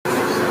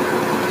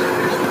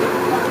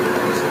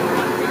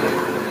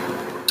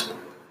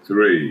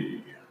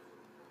3,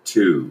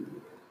 2,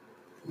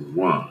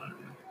 1.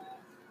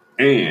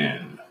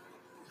 And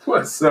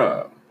what's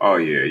up? Oh,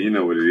 yeah, you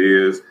know what it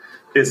is.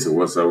 It's the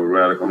What's Up with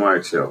Radical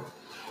Mike show.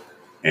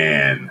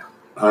 And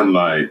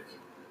unlike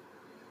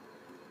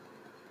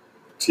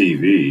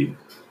TV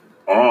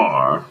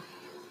or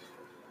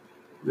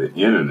the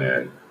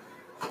internet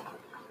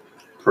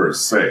per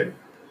se,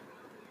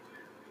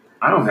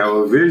 I don't have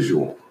a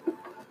visual.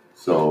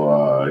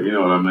 So, you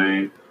know what I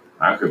mean?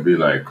 I could be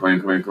like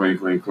clink, clink,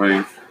 clink, clink,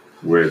 clink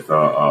with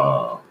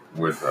a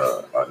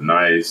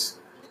nice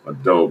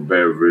adult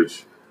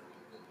beverage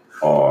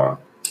or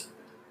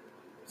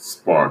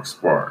spark.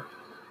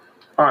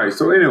 All right,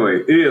 so anyway,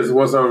 it is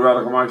What's Up with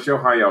Radical Mike show.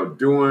 How y'all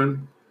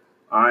doing?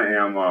 I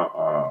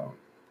am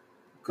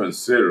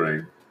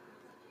considering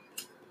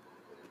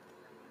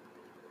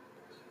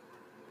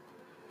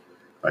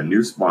a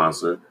new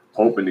sponsor,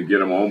 hoping to get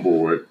them on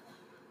board.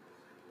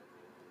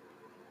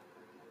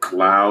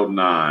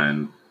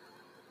 Cloud9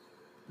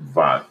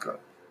 vodka.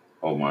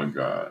 Oh my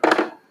God.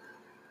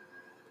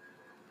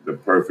 The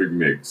perfect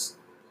mix.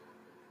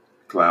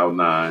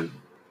 Cloud9,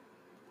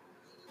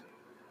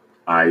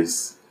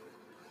 ice,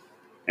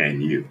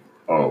 and you.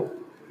 Oh,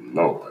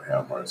 Lord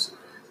have mercy.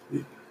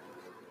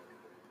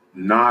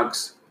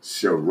 Knocks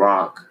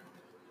Ciroc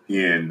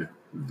in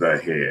the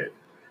head.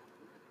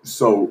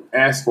 So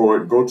ask for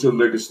it. Go to the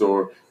liquor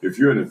store. If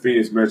you're in the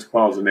Phoenix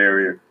metropolitan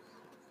area,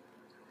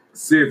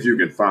 see if you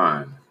can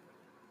find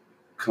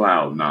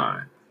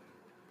Cloud9.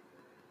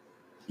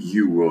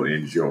 You will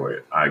enjoy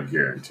it. I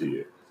guarantee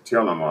it.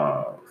 Tell them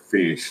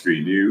Phoenix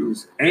Street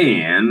News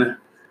and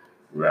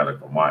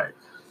Radical Mike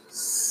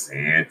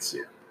sent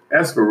you.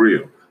 That's for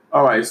real.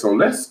 All right, so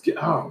let's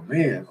get, oh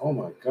man, oh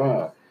my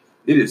God.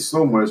 It is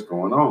so much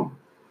going on.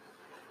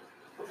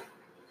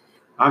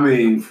 I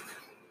mean,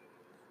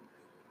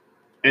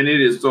 and it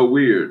is so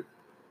weird.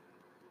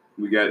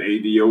 We got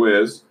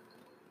ADOS,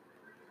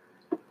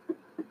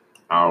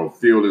 our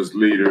fearless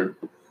leader,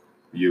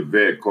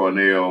 Yvette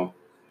Cornell,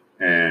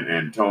 and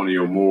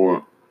Antonio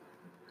Moore,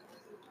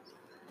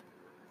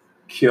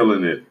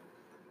 killing it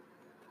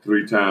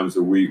 3 times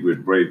a week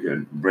with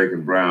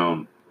Breaking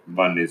Brown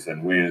Mondays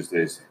and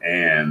Wednesdays,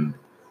 and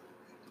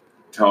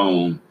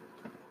Tone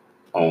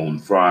on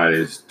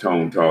Fridays,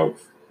 Tone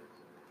Talks,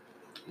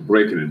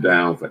 breaking it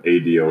down for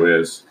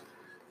ADOS,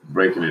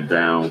 breaking it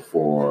down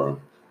for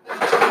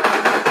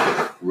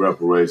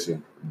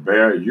reparation.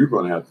 Bear, you're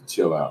going to have to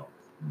chill out.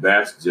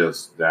 That's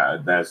just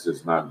not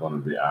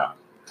going to be out.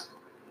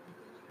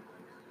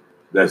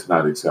 That's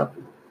not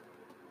acceptable.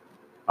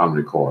 I'm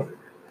recording.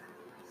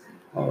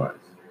 All right.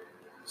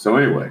 So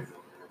anyway,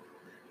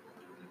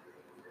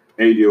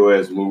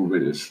 ADOS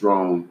movement is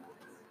strong.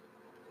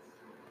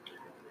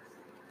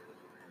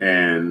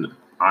 And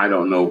I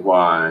don't know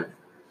why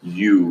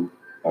you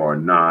are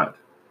not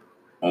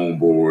on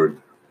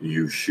board.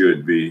 You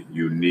should be.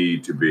 You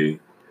need to be.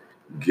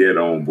 Get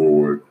on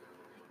board.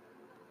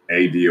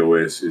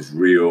 ADOS is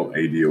real.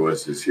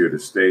 ADOS is here to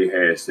stay.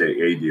 Hashtag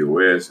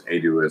ADOS,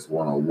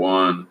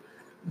 ADOS101.com.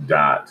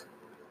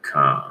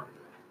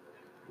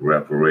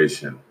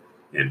 Reparation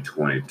in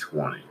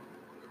 2020.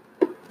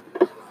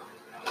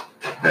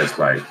 That's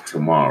like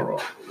tomorrow.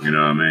 You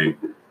know what I mean?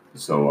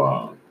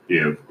 So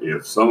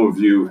if some of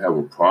you have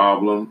a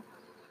problem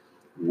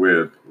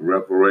with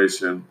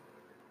reparation,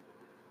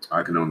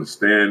 I can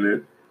understand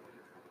it,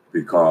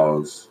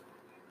 because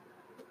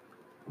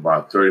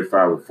about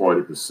 35 or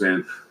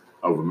 40%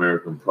 of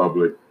American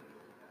public,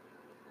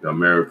 the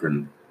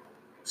American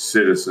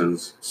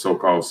citizens,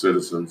 so-called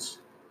citizens,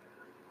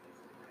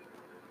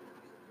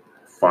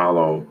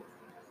 follow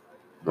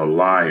the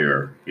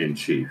liar in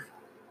chief,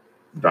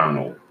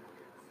 Donald,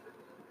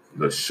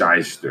 the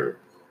shyster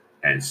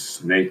and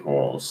snake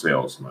oil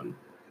salesman,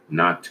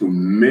 not to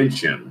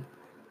mention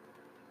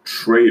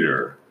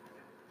traitor,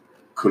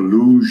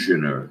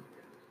 collusioner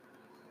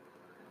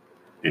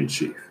in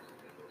chief.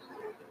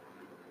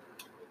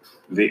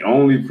 The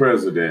only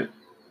president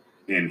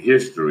in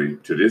history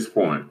to this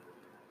point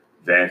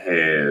that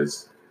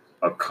has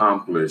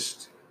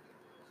accomplished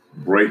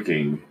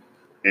breaking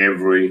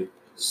every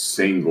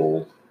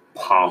single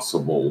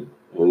possible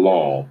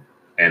law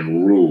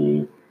and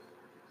rule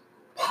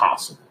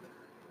possible,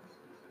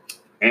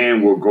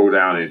 and will go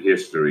down in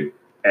history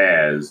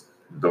as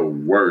the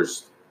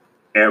worst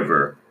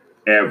ever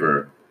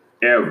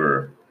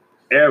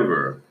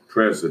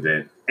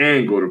president,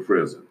 and go to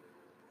prison.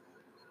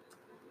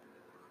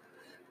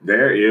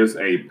 There is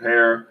a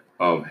pair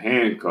of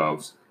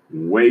handcuffs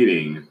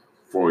waiting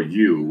for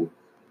you,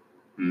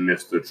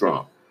 Mr.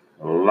 Trump.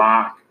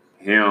 Lock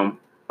him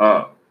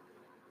up.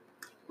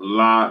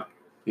 Lock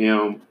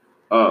him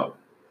up.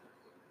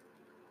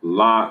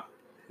 Lock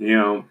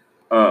him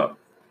up.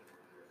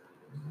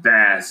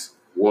 That's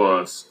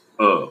what's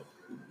up.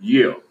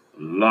 Yeah,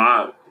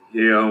 lock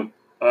him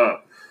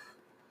up.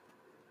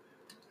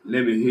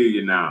 Let me hear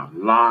you now.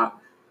 Lock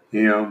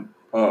him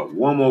up.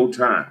 One more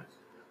time.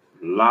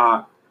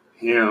 Lock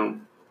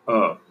him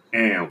up.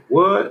 And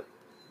what?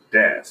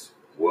 That's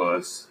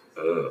what's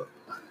up.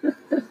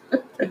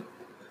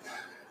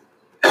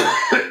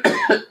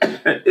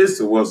 It's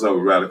the What's Up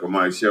with Radical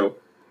Mike show.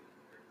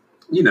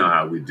 You know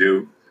how we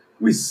do.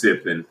 We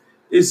sipping.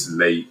 It's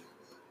late.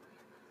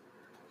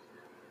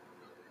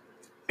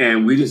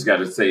 And we just got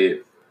to say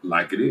it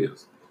like it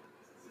is.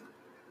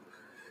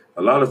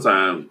 A lot of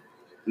time,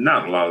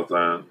 not a lot of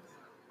time,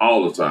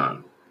 all the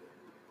time,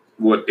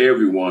 what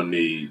everyone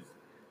needs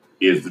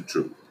is the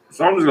truth.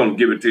 So I'm just going to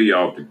give it to you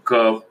off the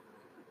cuff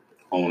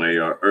on a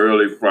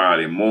early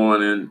Friday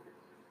morning,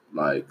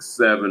 like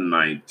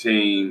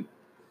 7:19.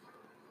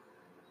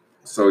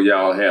 So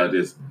y'all have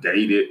this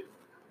dated.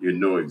 You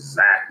know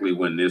exactly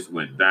when this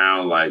went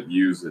down, like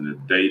using a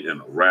date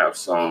in a rap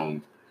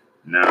song.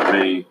 Know what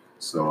I mean?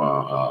 So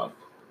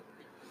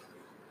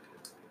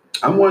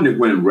I wonder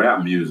when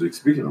rap music,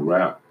 speaking of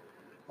rap,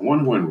 I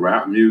wonder when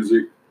rap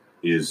music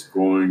is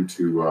going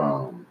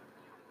to,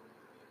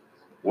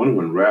 wonder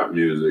when rap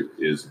music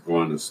is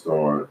going to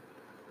start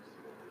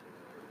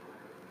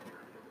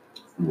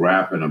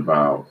rapping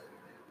about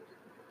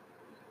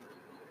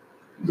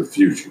the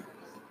future.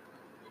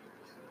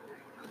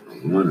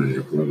 I'm wondering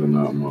if whether or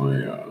not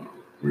my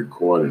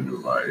recording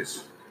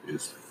device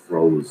is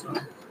frozen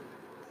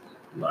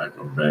like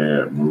a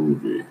bad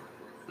movie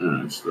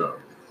and stuff.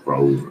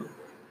 Frozen.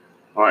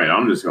 All right,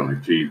 I'm gonna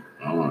keep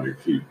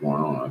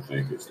going on. I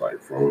think it's like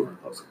frozen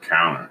because the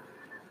counter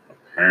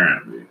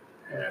apparently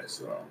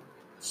has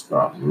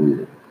stopped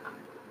moving.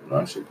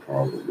 What I should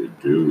probably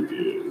do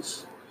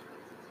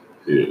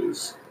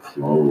is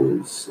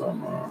close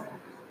some.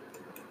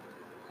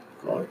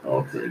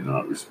 Okay,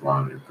 not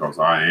responding because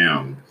I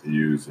am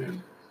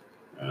using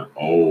an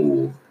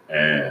old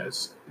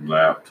ass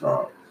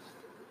laptop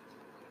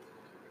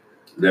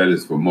that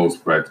is for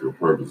most practical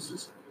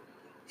purposes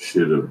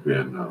should have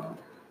been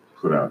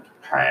put out to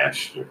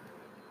pasture.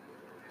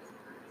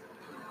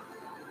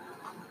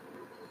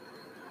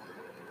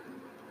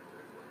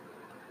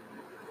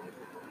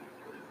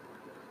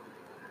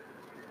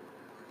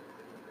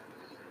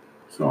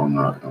 So I'm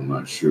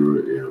not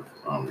sure if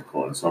I'm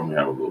recording. So I'm gonna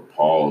have a little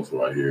pause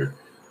right here.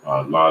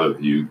 A lot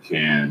of you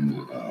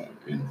can,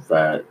 in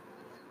fact,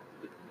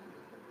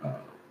 uh,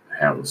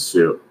 have a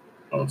sip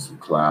of some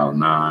Cloud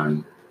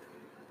Nine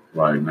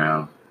right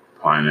now.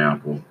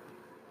 Pineapple.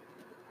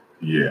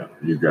 Yeah,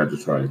 you got to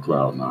try the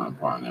Cloud Nine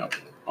pineapple.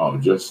 Oh,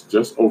 just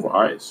over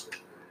ice.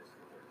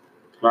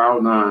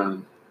 Cloud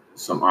Nine,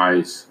 some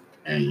ice,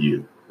 and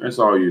you. That's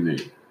all you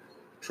need.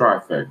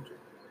 Trifecta.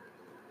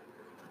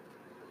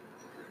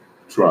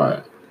 Try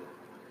it.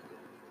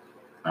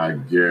 I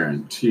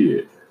guarantee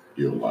it.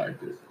 You'll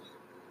like it.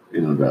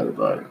 Ain't no doubt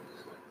about it.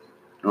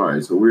 All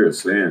right, so we are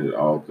saying that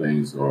all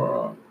things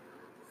are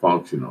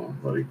functional,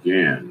 but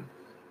again,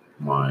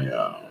 my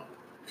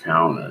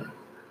counter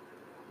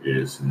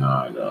is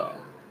not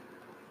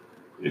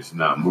it's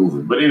not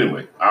moving. But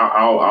anyway,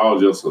 I'll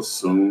just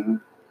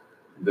assume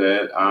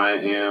that I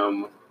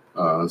am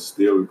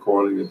still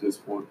recording at this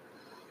point.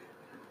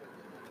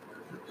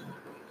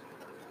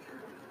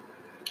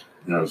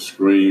 You know,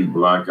 screen,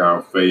 black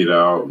out, fade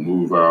out,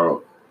 move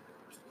out,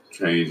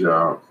 change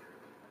out.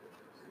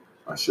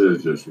 I should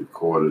have just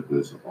recorded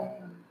this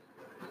on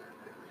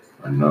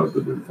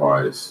another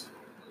device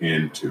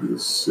into the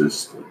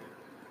system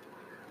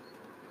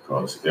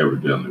because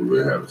evidently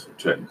we're having some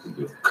technical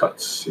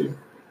difficulties here.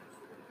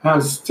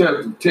 Has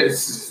technical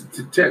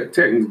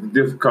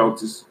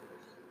difficulties,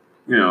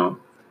 you know,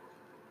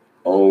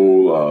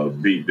 old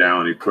beat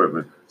down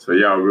equipment. So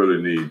y'all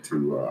really need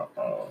to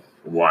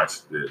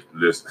watch this,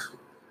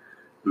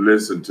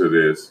 listen to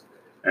this,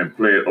 and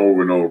play it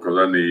over and over because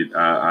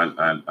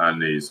I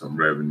need some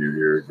revenue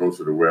here. Go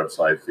to the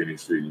website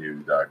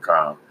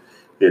PhoenixStreetNews.com.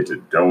 Hit the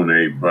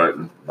donate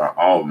button by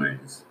all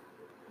means.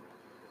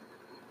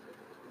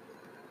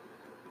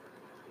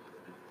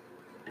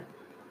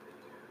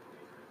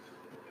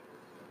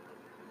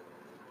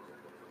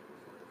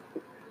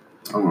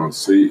 I'm gonna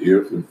see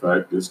if, in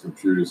fact, this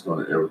computer is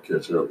gonna ever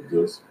catch up with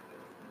this.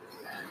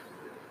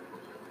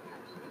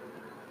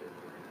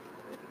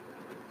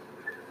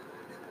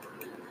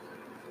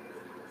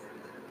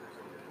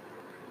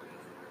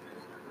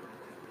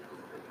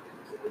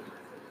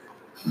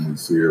 And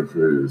see if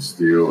it is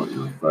still,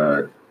 in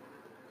fact,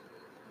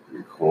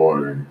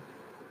 recording.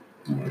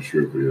 I'm not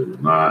sure if it is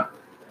or not.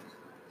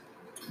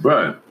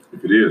 But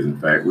if it is, in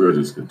fact, we'll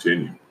just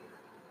continue.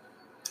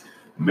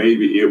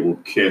 Maybe it will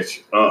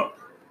catch up.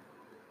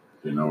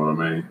 You know what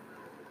I mean?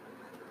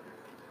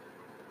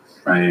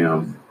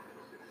 Bam.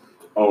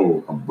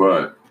 Oh,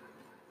 but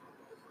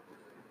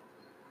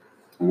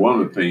one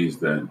of the things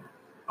that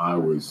I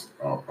was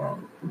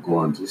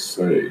going to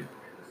say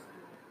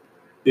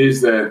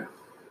is that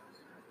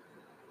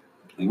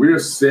we're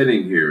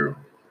sitting here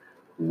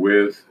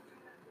with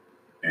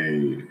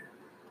a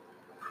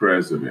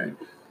president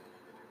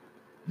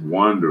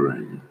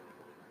wondering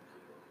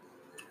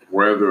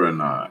whether or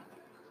not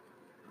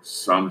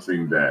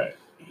something that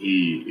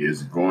he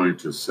is going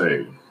to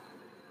say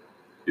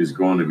is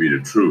going to be the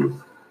truth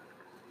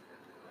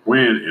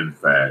when in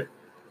fact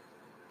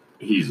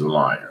he's a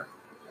liar.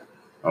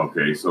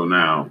 Okay, so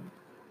now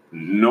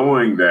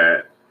knowing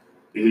that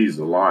he's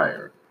a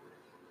liar,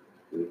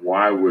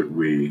 why would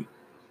we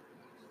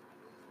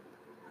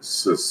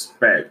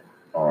suspect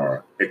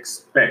or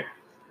expect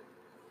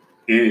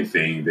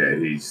anything that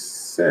he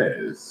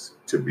says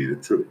to be the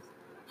truth?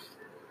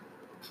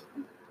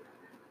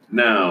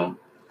 Now,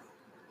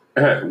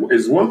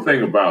 it's one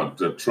thing about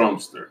the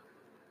Trumpster,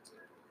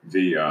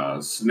 the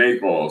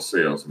snake oil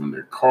salesman,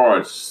 the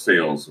car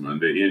salesman,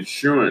 the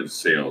insurance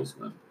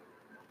salesman,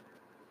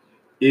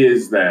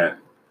 is that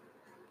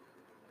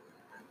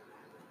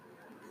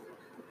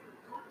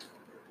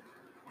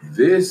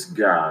this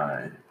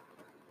guy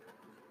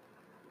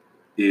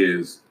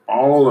is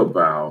all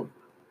about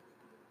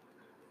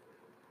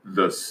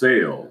the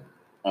sale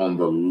on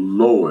the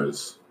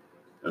lowest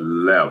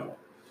level.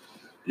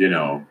 You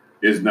know,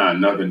 it's not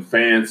nothing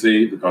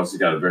fancy because he's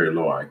got a very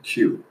low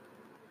IQ.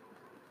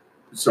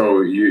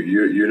 So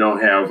you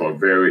don't have a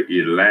very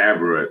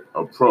elaborate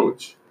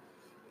approach,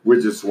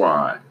 which is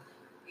why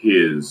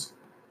his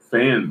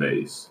fan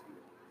base,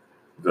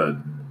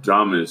 the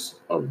dumbest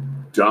of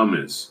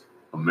dumbest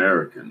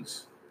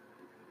Americans,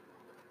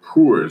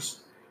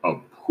 poorest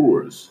of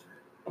poorest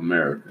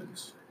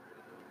Americans,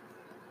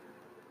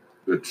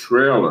 the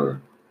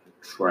trailer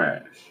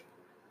trash,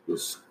 the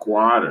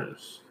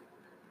squatters,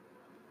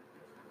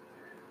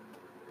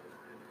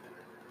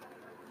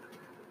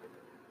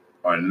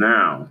 are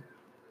now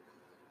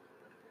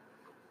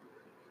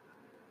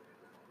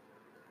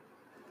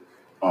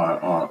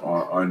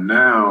are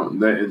now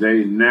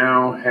they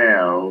now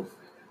have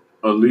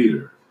a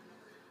leader.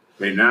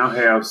 They now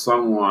have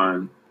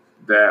someone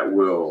that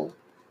will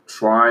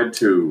try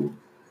to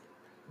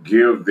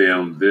give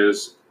them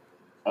this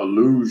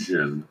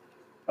illusion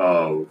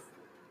of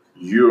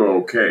you're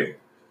okay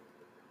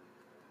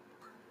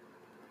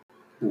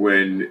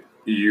when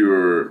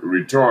you're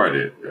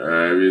retarded,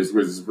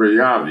 which is pretty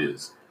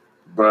obvious.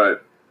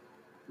 But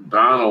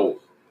Donald,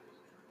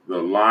 the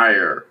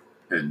liar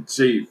and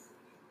chief,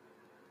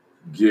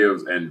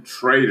 gives and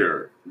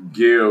traitor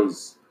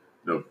gives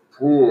the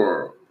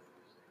poor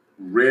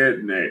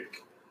redneck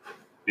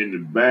in the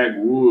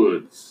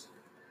backwoods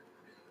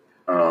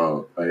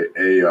uh, a,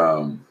 a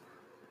um,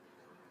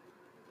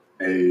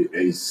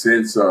 a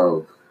sense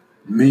of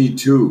me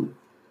too.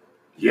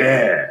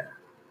 Yeah,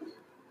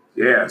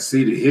 yeah.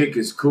 See, the hick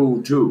is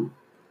cool too.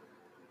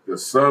 The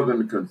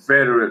Southern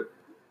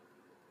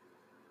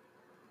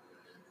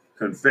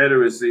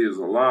Confederacy is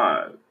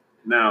alive.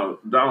 Now,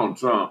 Donald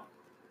Trump,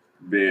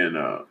 being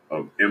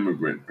of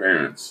immigrant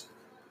parents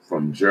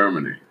from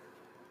Germany,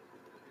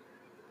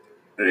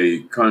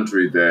 a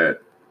country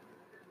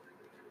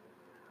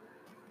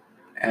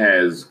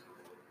has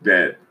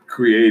that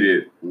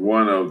created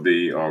one of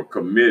the or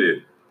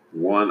committed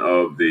one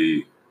of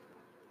the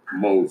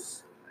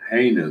most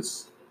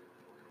heinous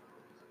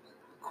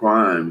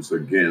crimes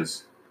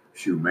against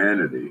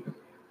humanity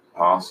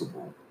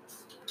possible,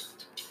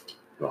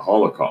 the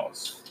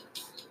Holocaust.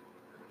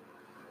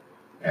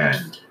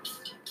 And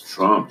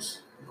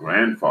Trump's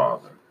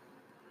grandfather,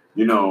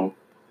 you know,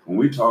 when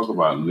we talk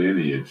about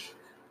lineage,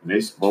 and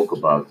they spoke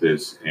about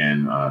this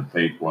in, I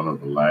think, one of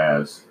the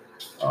last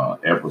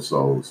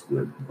episodes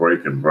with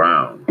Breaking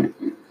Brown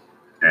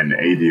and the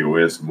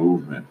ADOS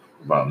movement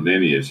about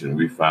lineage, and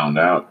we found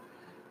out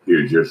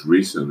here just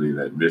recently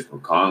that Mitch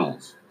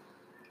McConnell's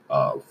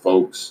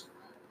folks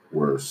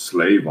were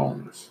slave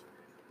owners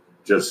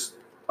just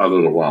a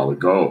little while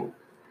ago,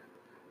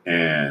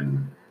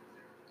 and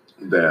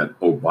that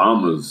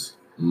Obama's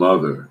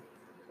mother,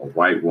 a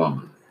white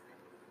woman,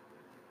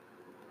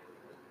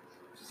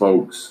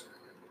 folks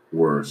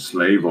were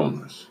slave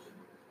owners.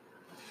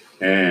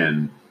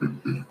 And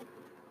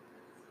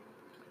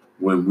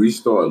when we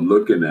start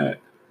looking at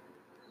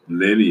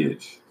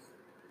lineage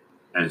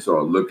and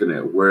start looking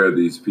at where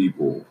these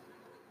people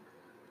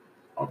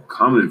are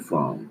coming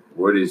from,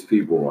 where these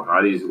people,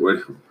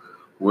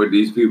 where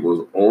these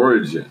people's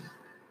origin,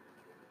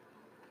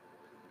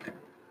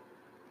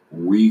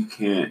 we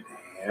can't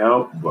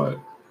help but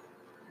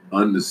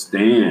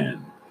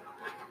understand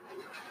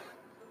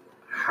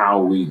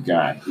how we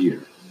got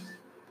here.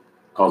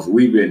 Because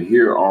we've been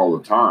here all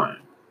the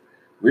time.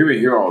 We've been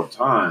here all the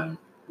time.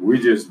 We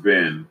just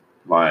been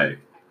like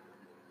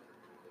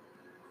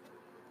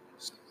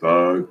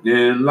stuck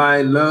in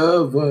like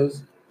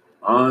lovers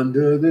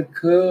under the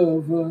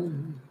cover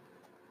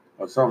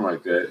or something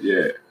like that.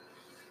 Yeah.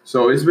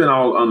 So it's been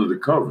all under the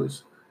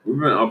covers. We've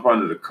been up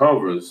under the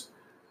covers,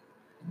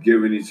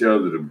 giving each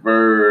other the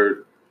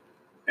bird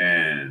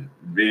and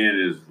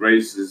being as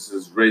racist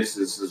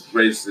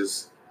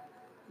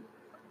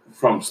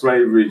from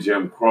slavery,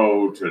 Jim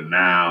Crow to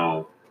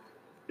now.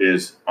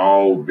 It's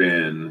all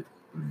been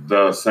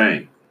the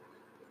same.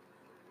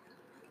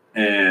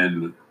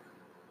 And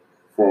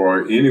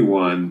for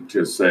anyone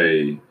to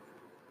say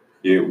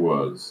it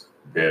was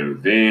better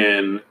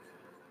then,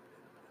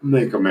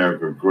 make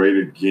America great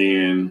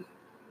again.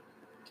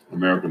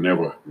 America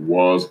never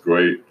was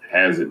great,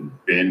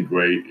 hasn't been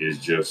great, it's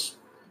just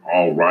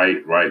all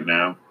right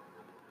now.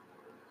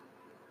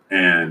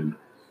 And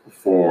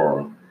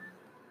for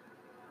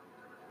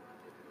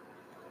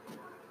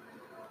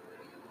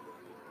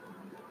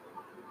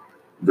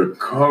the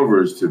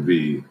covers to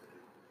be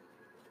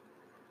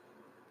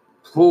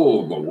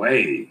pulled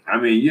away. I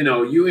mean,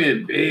 you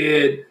in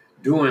bed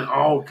doing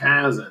all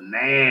kinds of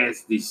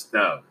nasty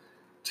stuff.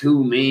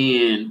 2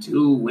 men,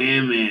 2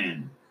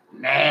 women,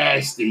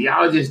 nasty.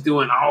 Y'all just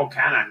doing all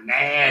kind of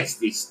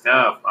nasty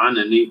stuff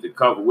underneath the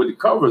cover. With the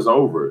covers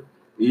over,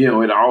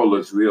 it all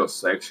looks real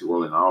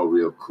sexual and all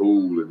real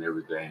cool and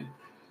everything.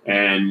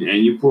 And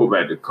you pull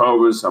back the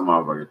covers, some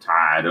of them are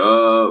tied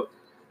up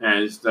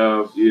and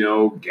stuff,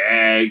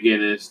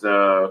 gagging and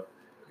stuff.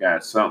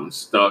 Got something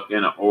stuck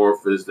in an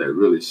orifice that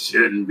really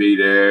shouldn't be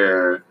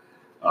there.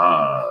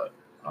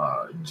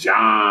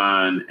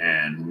 John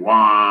and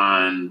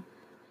Juan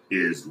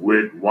is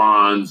with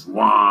Juan's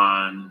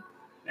Juan.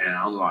 And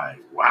I'm like,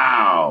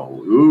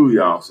 wow, ooh,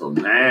 y'all so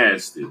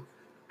nasty.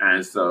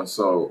 And stuff.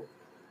 So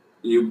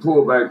you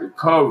pull back the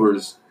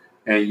covers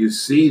and you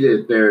see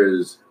that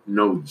there's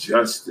no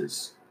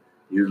justice.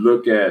 You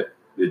look at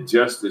the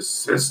justice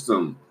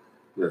system,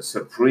 the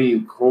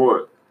Supreme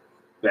Court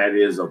that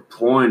is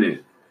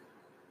appointed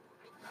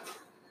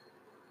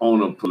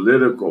on a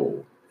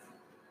political,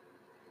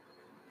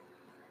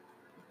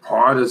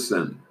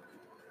 partisan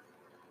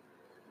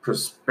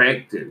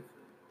perspective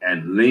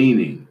and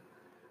leaning.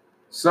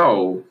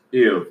 So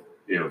if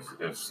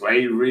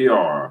slavery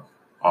or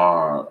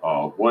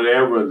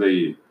whatever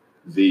the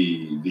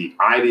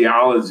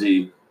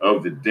ideology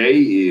of the day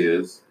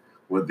is,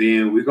 well,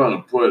 then we're going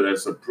to put a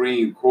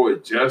Supreme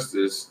Court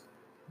justice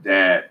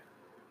that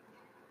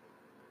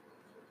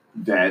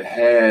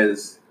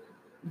has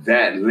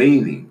that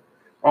leaning.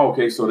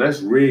 Okay, so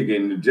that's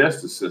rigging the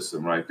justice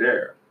system right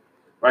there.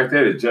 Right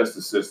there, the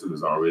justice system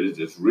is already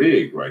just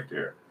rigged right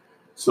there.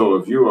 So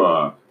if you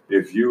are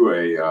a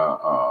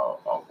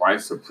white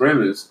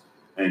supremacist,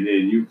 and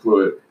then you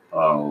put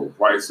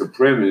white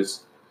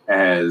supremacists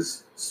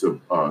as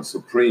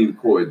Supreme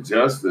Court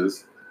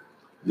justice,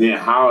 then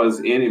how is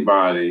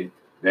anybody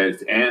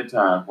that's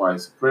anti-white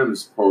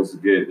supremacist supposed to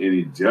get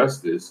any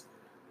justice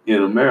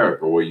in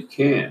America? Well, you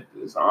can't.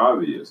 It's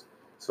obvious.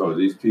 So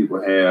these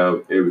people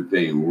have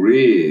everything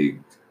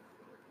rigged,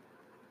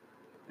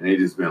 and they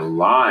just been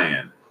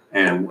lying.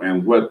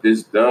 And what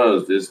this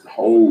does, this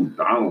whole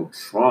Donald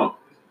Trump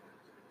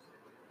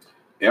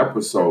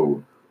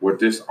episode, what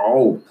this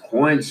all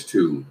points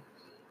to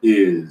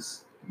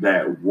is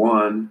that,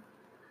 one,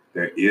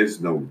 there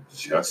is no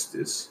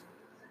justice.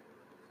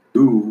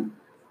 Two,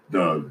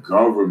 the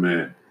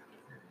government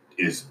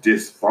is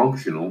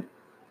dysfunctional,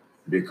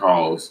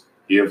 because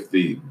if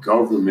the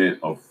government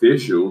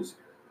officials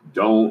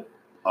don't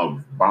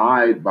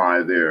abide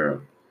by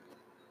their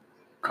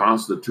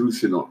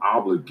constitutional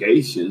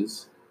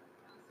obligations,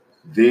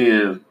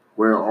 then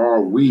where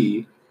are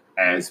we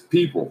as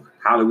people?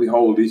 How do we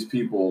hold these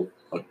people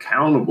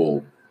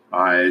accountable?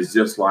 It's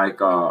just like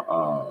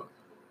Barr,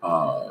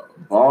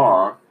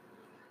 the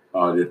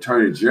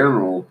Attorney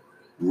General,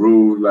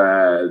 ruled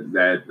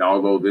that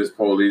although this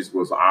police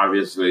was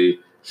obviously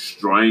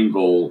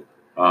strangled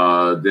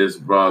this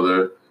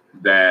brother,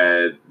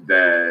 that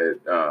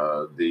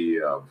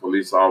the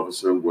police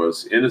officer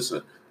was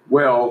innocent.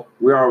 Well,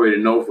 we already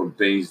know from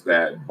things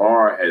that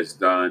Barr has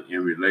done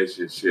in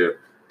relationship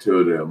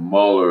to the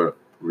Mueller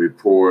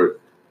report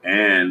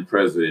and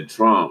President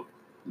Trump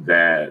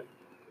that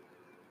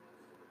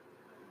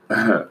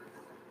that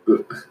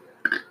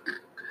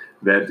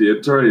the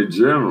Attorney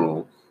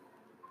General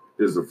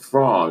is a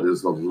fraud,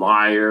 is a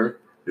liar,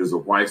 is a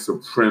white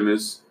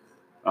supremacist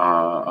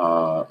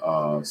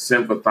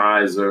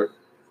sympathizer,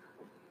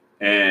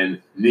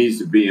 and needs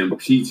to be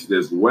impeached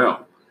as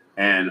well.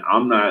 And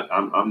I'm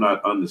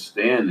not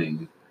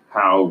understanding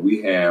how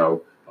we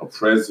have a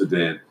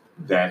president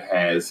that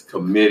has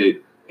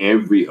committed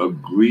every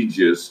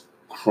egregious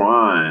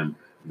crime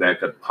that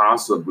could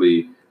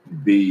possibly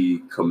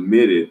be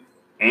committed,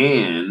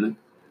 and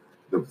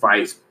the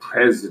vice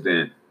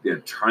president, the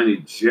attorney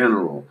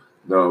general,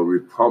 the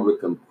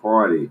Republican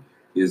Party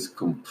is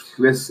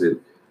complicit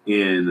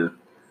in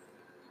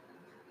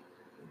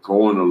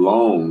going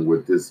along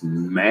with this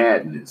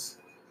madness,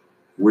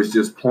 which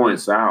just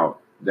points out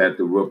that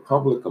the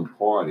Republican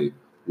Party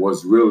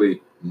was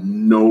really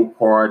no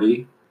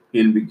party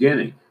in the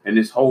beginning. And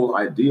this whole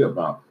idea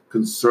about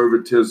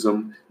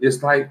conservatism,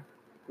 it's like,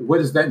 what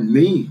does that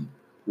mean?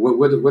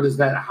 What is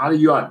that? How do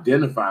you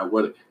identify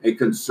what a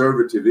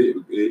conservative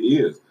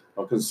is?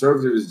 A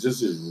conservative is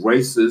just as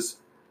racist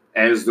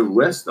as the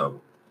rest of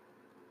them.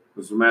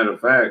 As a matter of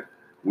fact,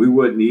 we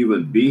wouldn't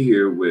even be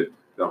here with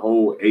the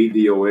whole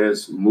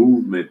ADOS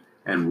movement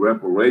and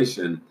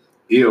reparation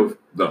if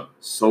the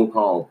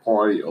so-called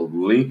party of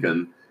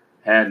Lincoln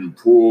hadn't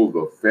pulled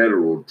the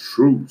federal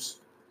troops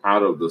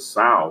out of the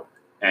South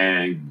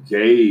and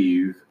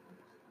gave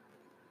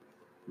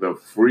the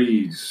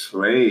freed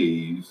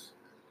slaves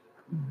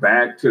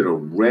back to the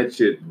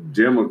wretched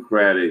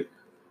Democratic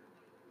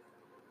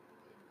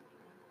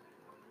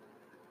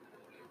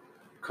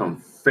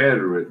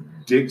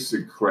Confederate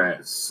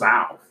Dixiecrat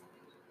South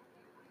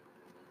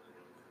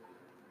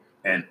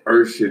and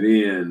ushered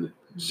in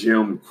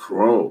Jim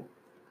Crow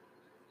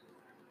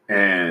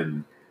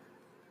and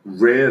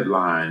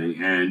redlining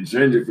and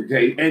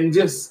gentrification and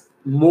just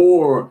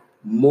more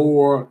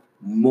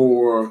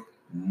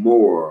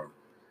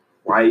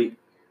white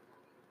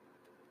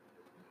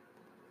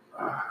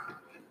uh,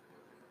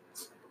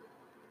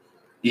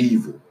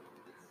 evil,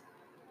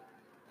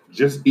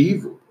 just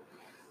evil.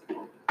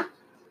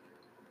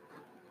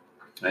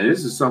 And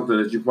this is something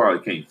that you probably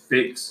can't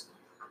fix.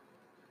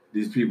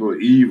 These people are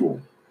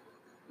evil.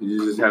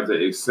 You just have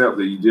to accept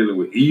that you're dealing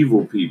with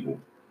evil people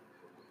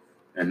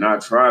and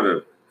not try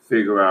to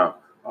figure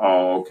out,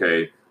 oh,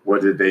 okay,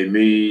 what did they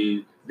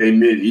mean? They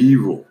meant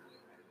evil.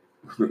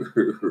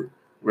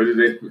 what did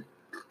they?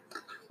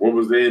 What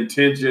was their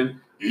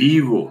intention?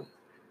 Evil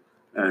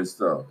and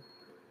stuff.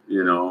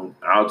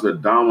 Out to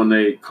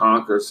dominate,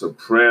 conquer,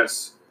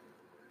 suppress.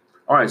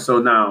 All right, so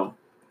now,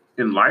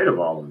 in light of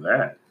all of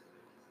that,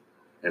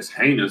 as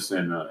heinous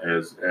and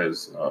as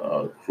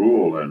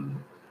cruel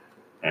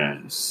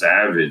and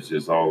savage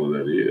as all of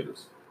that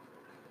is,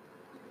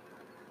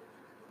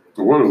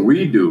 so what do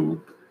we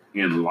do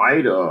in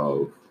light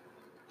of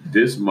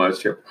this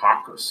much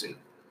hypocrisy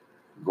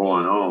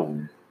going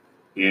on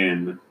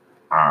in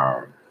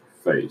our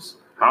face?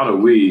 How do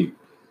we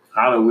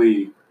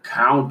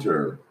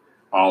counter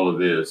all of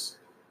this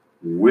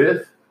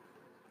with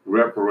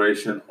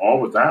reparation or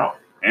without?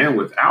 And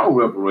without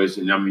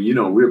reparation, I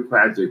mean, we're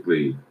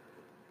practically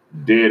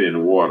dead in the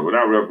water.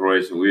 Without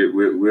reparation,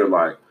 we're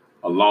like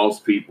a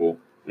lost people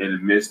in the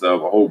midst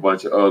of a whole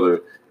bunch of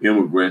other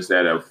immigrants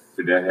that have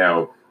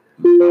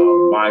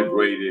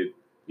migrated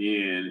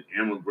in,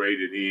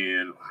 immigrated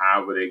in,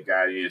 however they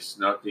got in,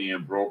 snuck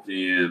in, broke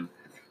in,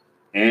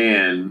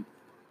 and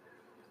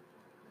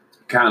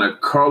kind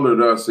of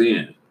colored us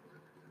in.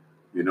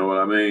 You know what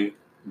I mean?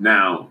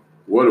 Now,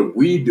 what do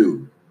we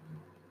do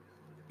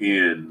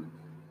in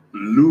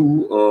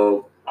lieu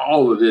of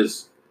all of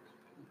this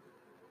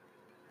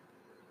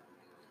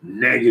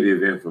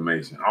negative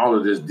information, all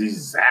of this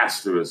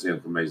disastrous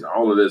information,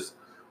 all of this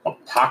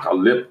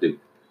apocalyptic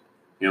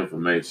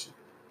information?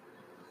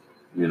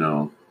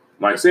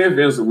 Like saying, for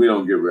instance, we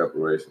don't get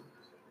reparations.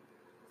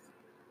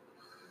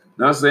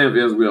 Not saying, for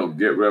instance, we don't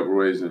get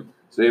reparations.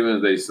 Saying, for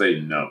instance, they say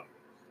no.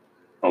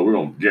 Oh, we're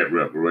going to get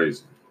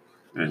reparations.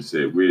 And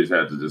say, we just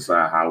have to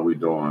decide how we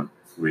doing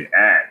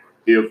react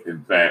if,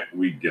 in fact,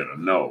 we get a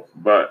no.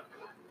 But,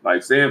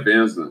 like saying, for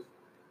instance,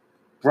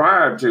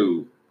 prior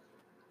to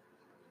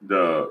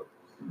the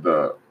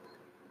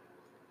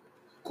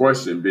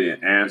question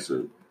being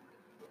answered,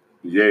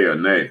 yay or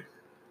nay,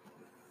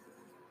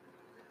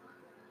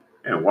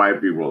 and white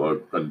people are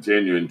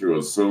continuing to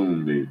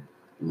assume that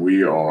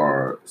we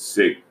are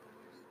sick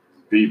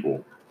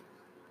people,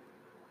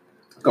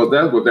 because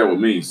that's what that would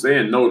mean.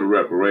 Saying no to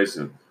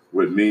reparation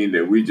would mean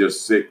that we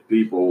just sick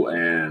people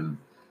and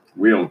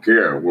we don't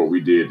care what we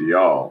did to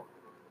y'all.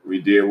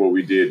 We did what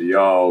we did to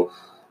y'all,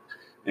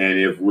 and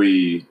if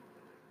we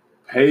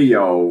pay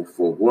y'all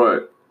for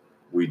what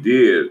we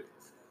did,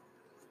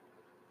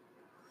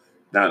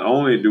 not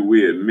only do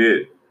we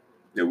admit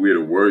that we're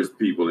the worst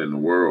people in the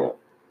world,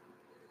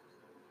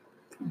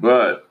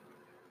 but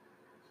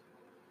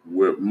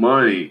with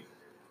money,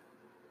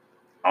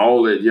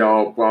 all that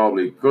y'all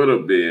probably could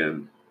have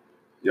been,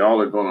 y'all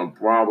are going to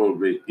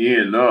probably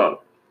end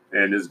up,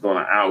 and it's going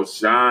to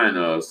outshine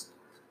us.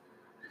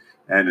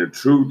 And the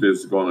truth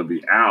is going to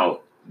be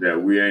out that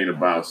we ain't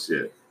about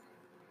shit.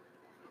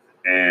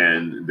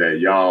 And that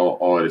y'all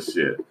are the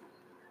shit.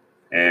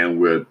 And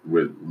with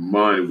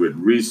money, with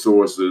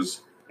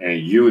resources and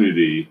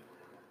unity,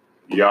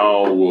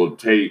 y'all will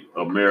take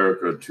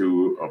America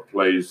to a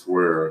place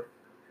where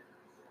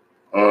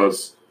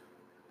us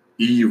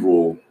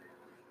evil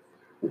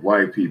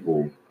white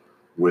people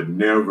would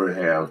never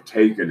have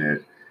taken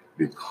it,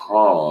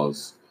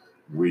 because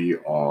we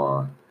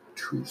are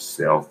too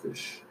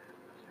selfish.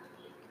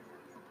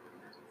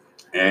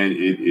 And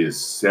it is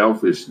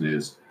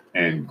selfishness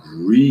and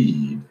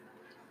greed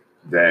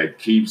that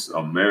keeps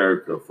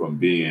America from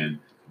being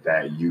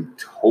that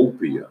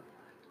utopia,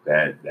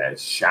 that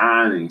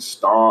shining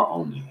star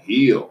on the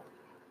hill.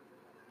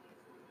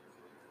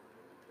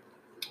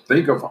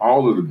 Think of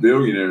all of the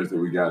billionaires that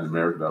we got in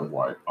America that are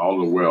white, all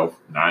the wealth,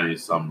 90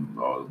 some,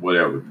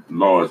 whatever,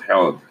 large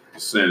hell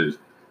percentage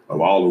of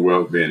all the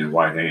wealth being in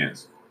white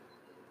hands.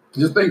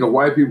 Just think of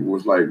white people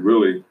was like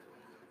really,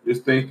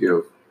 just think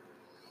of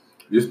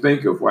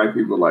white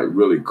people like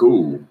really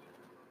cool,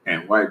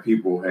 and white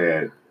people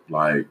had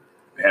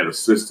a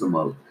system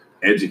of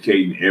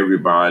educating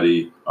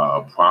everybody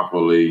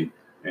properly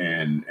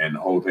and the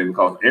whole thing,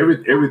 because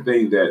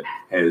everything that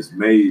has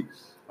made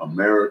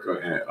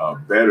America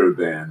better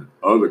than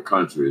other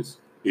countries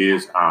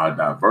is our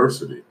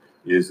diversity.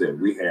 Is that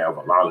we have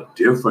a lot of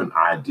different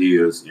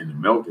ideas in the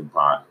melting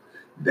pot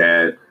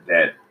that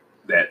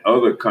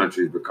other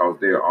countries, because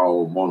they're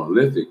all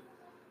monolithic,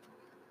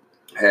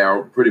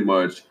 have pretty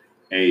much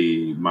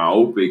a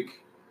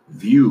myopic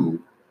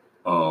view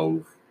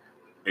of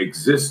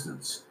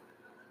existence,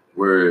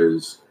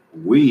 whereas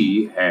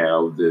we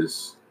have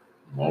this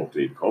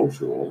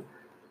multicultural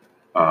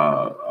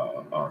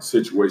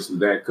situation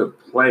that could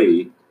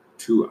play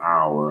to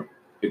our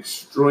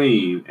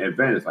extreme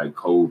advantage, like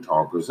code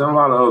talkers and a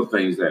lot of other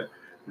things that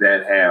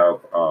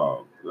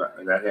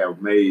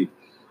have made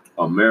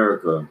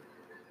America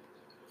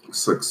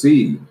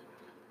succeed.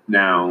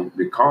 Now,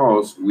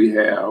 because we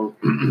have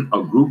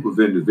a group of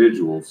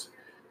individuals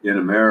in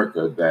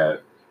America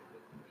that,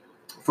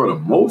 for the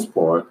most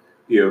part,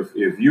 if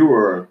you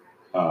were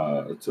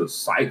to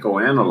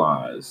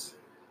psychoanalyze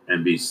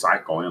and be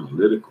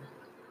psychoanalytical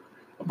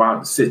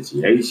about the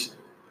situation,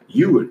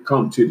 you would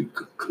come to the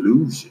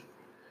conclusion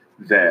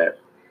that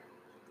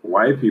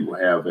white people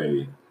have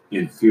a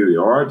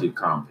inferiority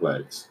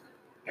complex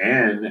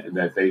and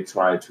that they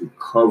try to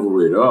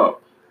cover it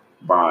up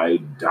by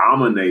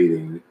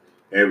dominating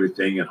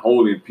everything and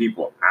holding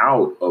people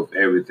out of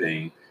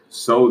everything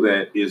so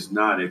that it's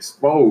not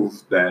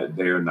exposed that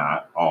they're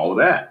not all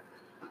that.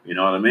 You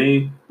know what I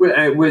mean?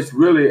 Which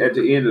really, at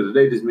the end of the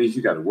day, just means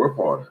you got to work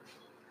harder.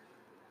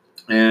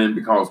 And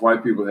because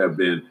white people have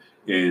been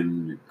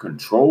in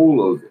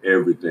control of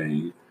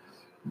everything,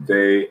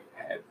 they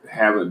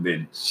haven't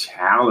been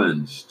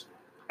challenged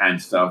and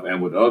stuff.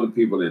 And with other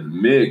people in the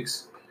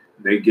mix,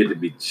 they get to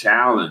be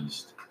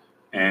challenged.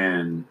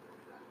 And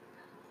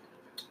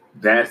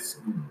that's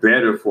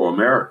better for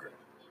America.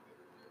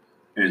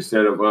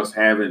 Instead of us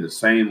having the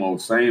same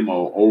old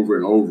over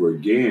and over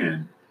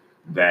again,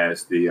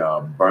 that's the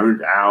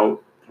burnt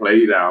out,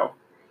 played out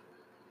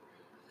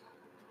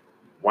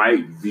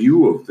white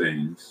view of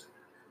things.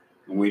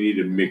 We need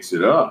to mix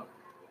it up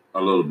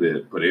a little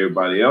bit, put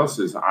everybody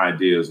else's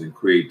ideas and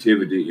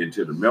creativity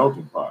into the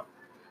melting pot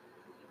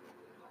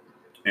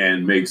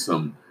and make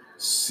some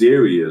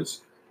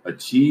serious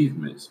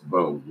achievements.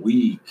 But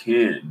we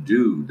can't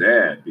do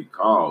that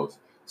because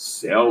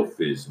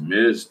selfish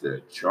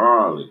Mr.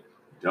 Charlie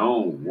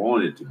don't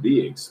want it to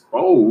be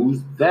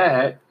exposed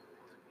that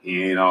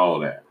he ain't all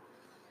that.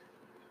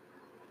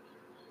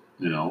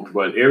 You know,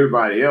 but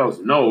everybody else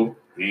know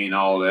he ain't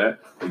all that.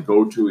 You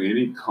go to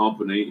any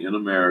company in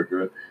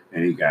America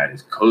and he got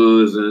his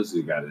cousins,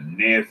 he got his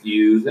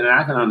nephews, and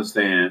I can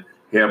understand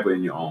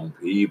helping your own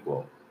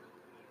people.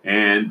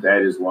 And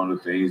that is one of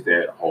the things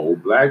that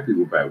hold black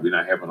people back. We're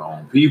not helping our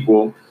own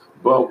people,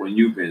 but when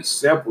you've been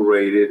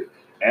separated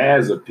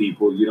as a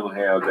people, you don't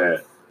have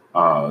that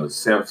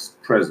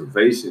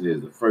self-preservation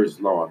is the first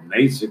law of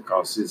nature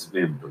because it's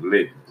been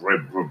bred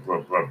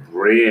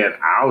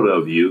out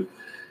of you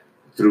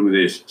through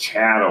this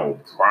chattel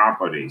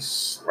property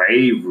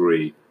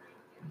slavery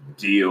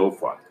deal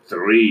for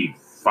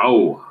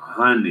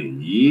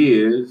 400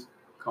 years.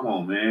 Come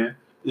on, man.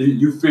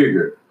 You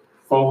figure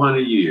 400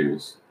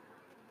 years,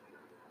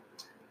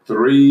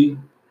 3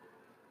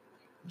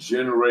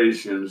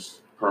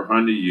 generations per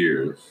 100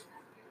 years.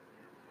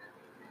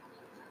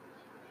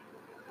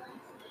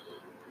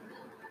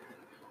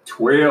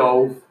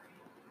 12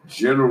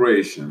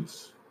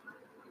 generations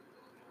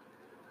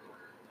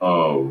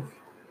of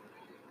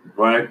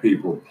black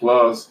people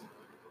plus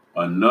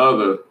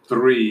another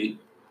 3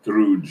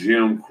 through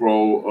Jim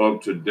Crow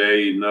up to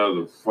date,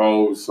 another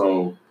 4.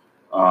 So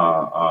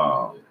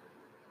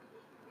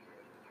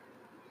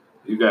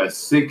you got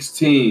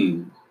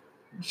 16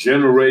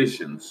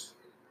 generations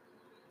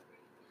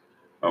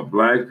of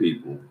black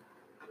people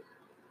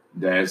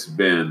that's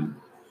been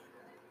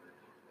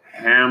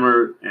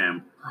hammered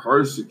and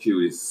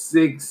persecuted.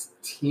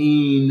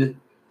 16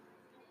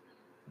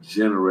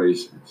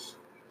 generations.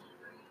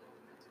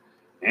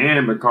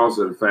 And because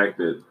of the fact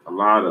that a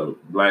lot of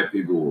black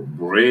people were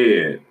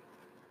bred,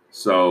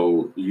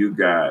 so you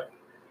got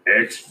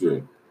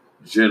extra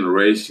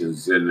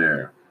generations in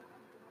there.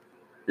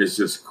 It's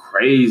just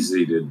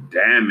crazy the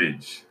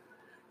damage.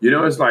 You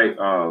know, it's like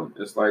a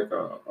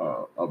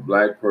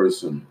black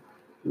person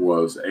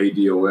was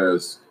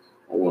ADOS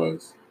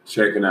was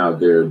checking out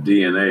their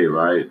DNA,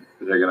 right?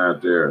 Checking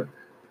out their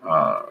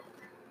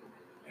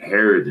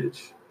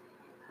heritage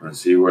and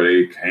see where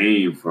they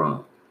came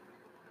from.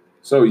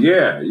 So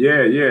yeah.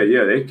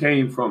 They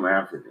came from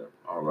Africa,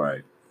 all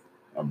right.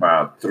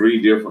 About 3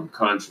 different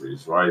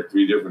countries, right?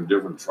 3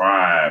 different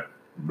tribe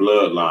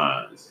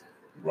bloodlines,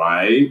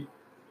 right?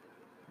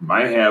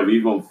 Might have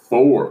even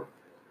 4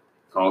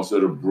 because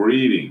of the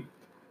breeding.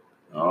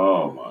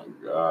 Oh my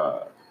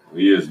God.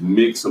 We just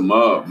mix them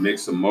up,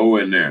 mix some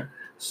more in there.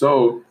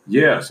 So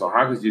yeah, so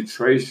how could you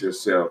trace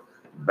yourself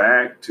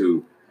back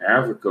to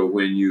Africa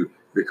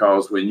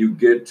because when you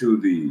get to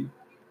the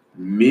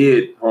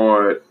mid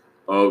part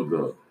of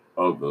the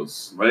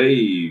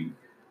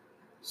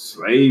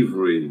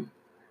slavery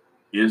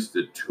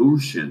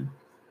institution,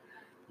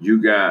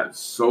 you got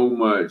so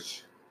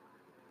much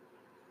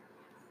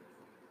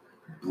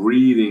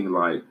breeding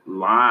like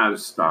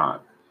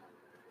livestock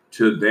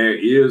till there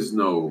is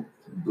no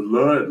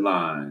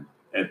bloodline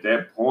at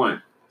that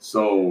point.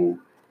 So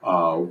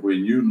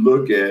when you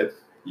look at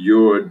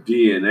your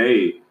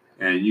DNA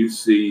and you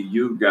see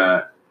you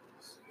got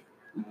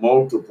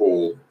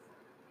multiple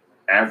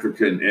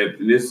African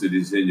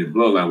ethnicities in your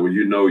bloodline, well,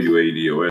 you know you're ADOS.